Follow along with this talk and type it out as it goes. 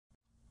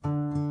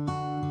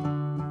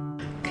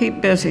keep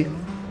busy.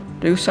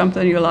 Do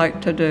something you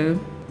like to do.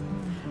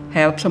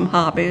 Have some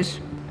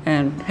hobbies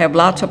and have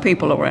lots of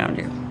people around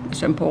you.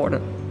 It's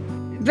important.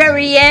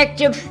 Very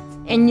active,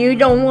 and you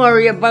don't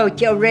worry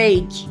about your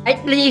age.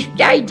 At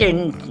least I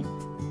didn't.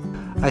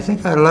 I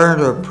think I learned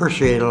to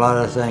appreciate a lot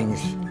of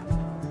things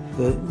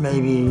that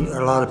maybe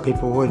a lot of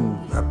people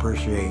wouldn't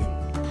appreciate.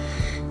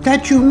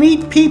 That you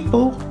meet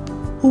people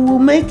who will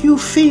make you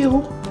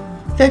feel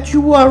that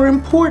you are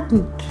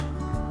important.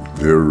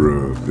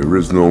 There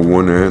is no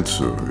one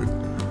answer,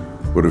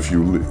 but if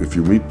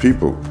you meet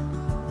people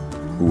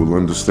who will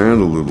understand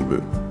a little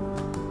bit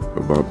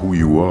about who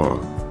you are,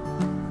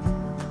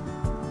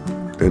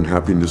 then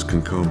happiness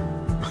can come.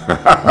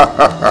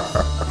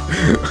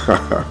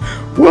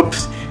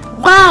 Whoops!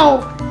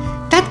 Wow!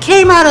 That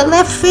came out of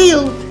left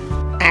field.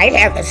 I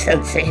have a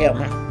sense of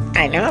humor.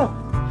 I know.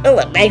 Well,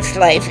 it makes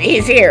life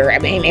easier. I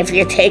mean, if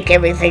you take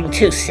everything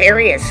too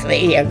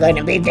seriously, you're going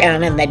to be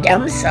down in the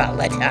dumps all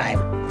the time.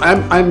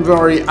 I'm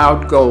very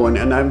outgoing,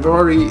 and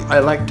I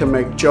like to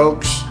make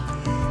jokes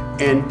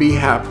and be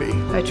happy.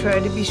 I try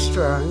to be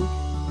strong,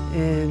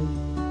 and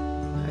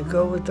I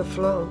go with the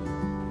flow.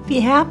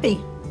 Be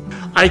happy.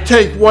 I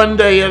take one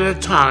day at a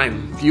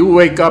time. If you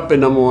wake up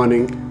in the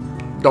morning,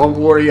 don't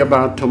worry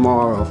about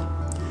tomorrow.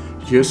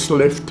 Just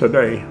live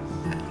today.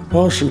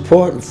 Most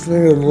important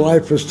thing in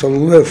life is to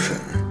live.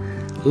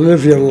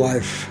 Live your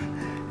life.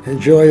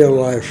 Enjoy your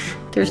life.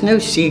 There's no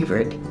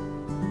secret.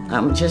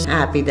 I'm just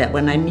happy that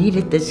when I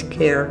needed this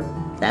care,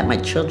 that my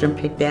children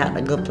picked out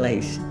a good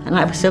place. And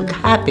I was so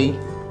happy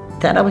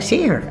that I was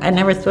here. I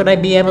never thought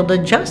I'd be able to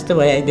adjust the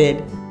way I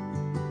did.